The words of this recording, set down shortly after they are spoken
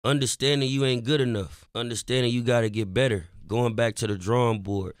Understanding you ain't good enough. Understanding you gotta get better. Going back to the drawing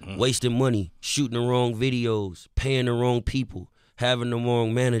board. Wasting money. Shooting the wrong videos. Paying the wrong people. Having the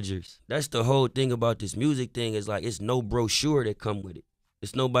wrong managers. That's the whole thing about this music thing is like it's no brochure that come with it.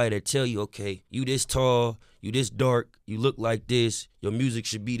 It's nobody that tell you, okay, you this tall, you this dark, you look like this, your music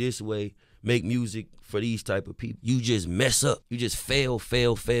should be this way, make music for these type of people. You just mess up. You just fail,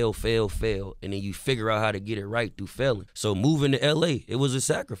 and then you figure out how to get it right through failing. So moving to LA, it was a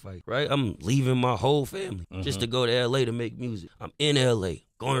sacrifice, right? I'm leaving my whole family just to go to LA to make music. I'm in LA.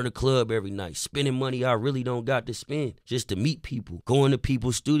 Going to the club every night, spending money I really don't got to spend just to meet people, going to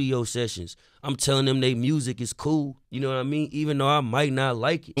people's studio sessions. I'm telling them they music is cool, you know what I mean? Even though I might not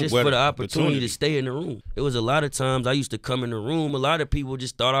like it, just for the opportunity to stay in the room. It was a lot of times I used to come in the room, a lot of people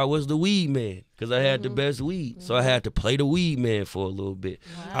just thought I was the weed man because I had the best weed. So I had to play the weed man for a little bit.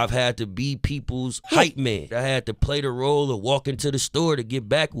 Wow. I've had to be people's hype man. I had to play the role of walking to the store to get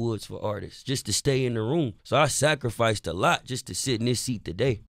backwoods for artists just to stay in the room. So I sacrificed a lot just to sit in this seat today.